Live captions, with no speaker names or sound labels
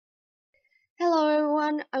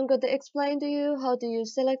everyone, I'm going to explain to you how to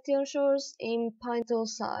use selection source in Paint Tool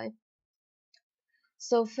SAI.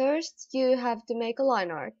 So first you have to make a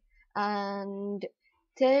line art, and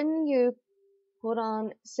then you put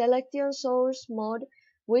on selection source mode,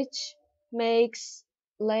 which makes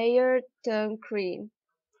layer turn green.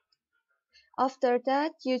 After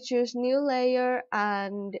that you choose new layer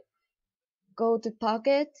and go to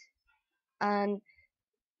pocket, and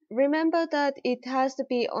remember that it has to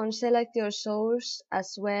be on select your source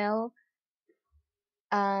as well.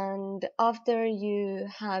 And after you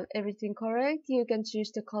have everything correct, you can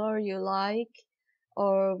choose the color you like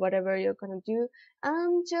or whatever you're gonna do,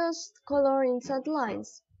 and just color inside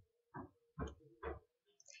lines.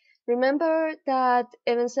 Remember that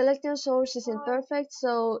even selection source isn't perfect,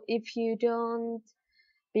 so if you don't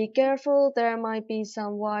be careful, there might be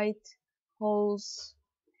some white holes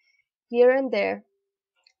here and there.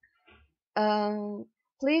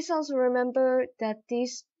 Please also remember that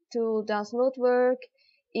this tool does not work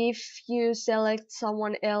if you select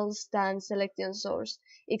someone else than selection source.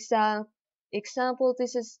 Example,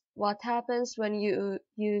 this is what happens when you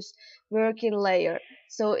use working layer,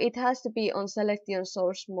 so it has to be on selection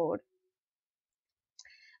source mode.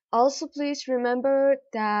 Also, please remember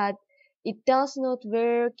that it does not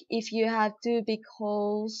work if you have two big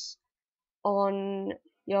holes on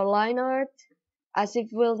your line art, as it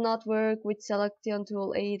will not work with selection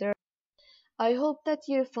tool either. I hope that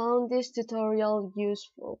you found this tutorial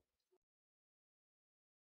useful.